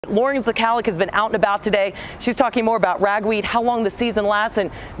Lauren Zakalik has been out and about today. She's talking more about ragweed, how long the season lasts,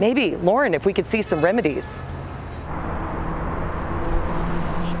 and maybe, Lauren, if we could see some remedies.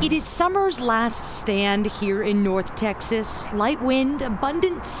 It is summer's last stand here in North Texas. Light wind,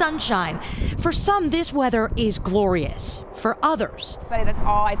 abundant sunshine. For some, this weather is glorious. For others, but that's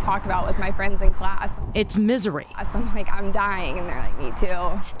all I talk about with my friends in class. It's misery. So I'm like, I'm dying, and they're like, me too.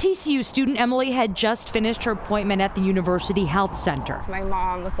 TCU student Emily had just finished her appointment at the University Health Center. So my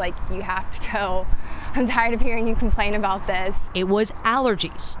mom was like, you have to go. I'm tired of hearing you complain about this. It was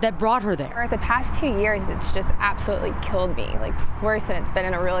allergies that brought her there. For the past 2 years, it's just absolutely killed me, like worse than it's been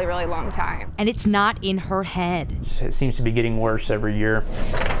in a really, really long time. And it's not in her head. It seems to be getting worse every year.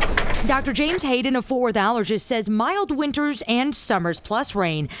 Dr. James Hayden, a Fort Worth allergist, says mild winters and summers plus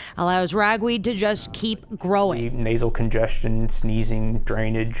rain allows ragweed to just keep growing. Nasal congestion, sneezing,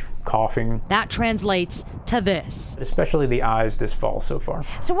 drainage, coughing. That translates to this. Especially the eyes this fall so far.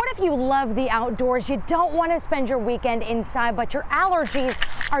 So what if you love the outdoors, you don't want to spend your weekend inside, but your allergies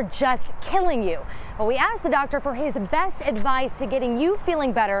are just killing you? Well, we asked the doctor for his best advice to getting you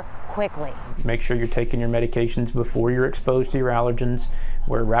feeling better quickly. Make sure you're taking your medications before you're exposed to your allergens.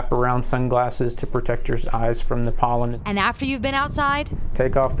 Wear wraparound sunglasses to protect your eyes from the pollen. And after you've been outside,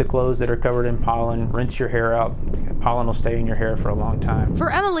 take off the clothes that are covered in pollen, rinse your hair out. Pollen will stay in your hair for a long time.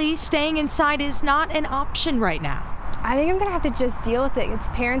 For Emily, staying inside is not an option right now. I think I'm gonna have to just deal with it. It's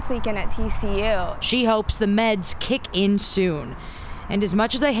Parents Weekend at TCU. She hopes the meds kick in soon. And as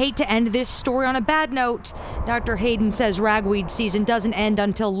much as I hate to end this story on a bad note, Dr. Hayden says ragweed season doesn't end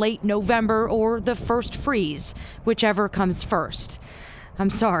until late November or the first freeze, whichever comes first. I'm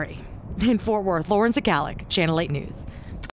sorry. In Fort Worth, Lauren Zakalik, Channel 8 News.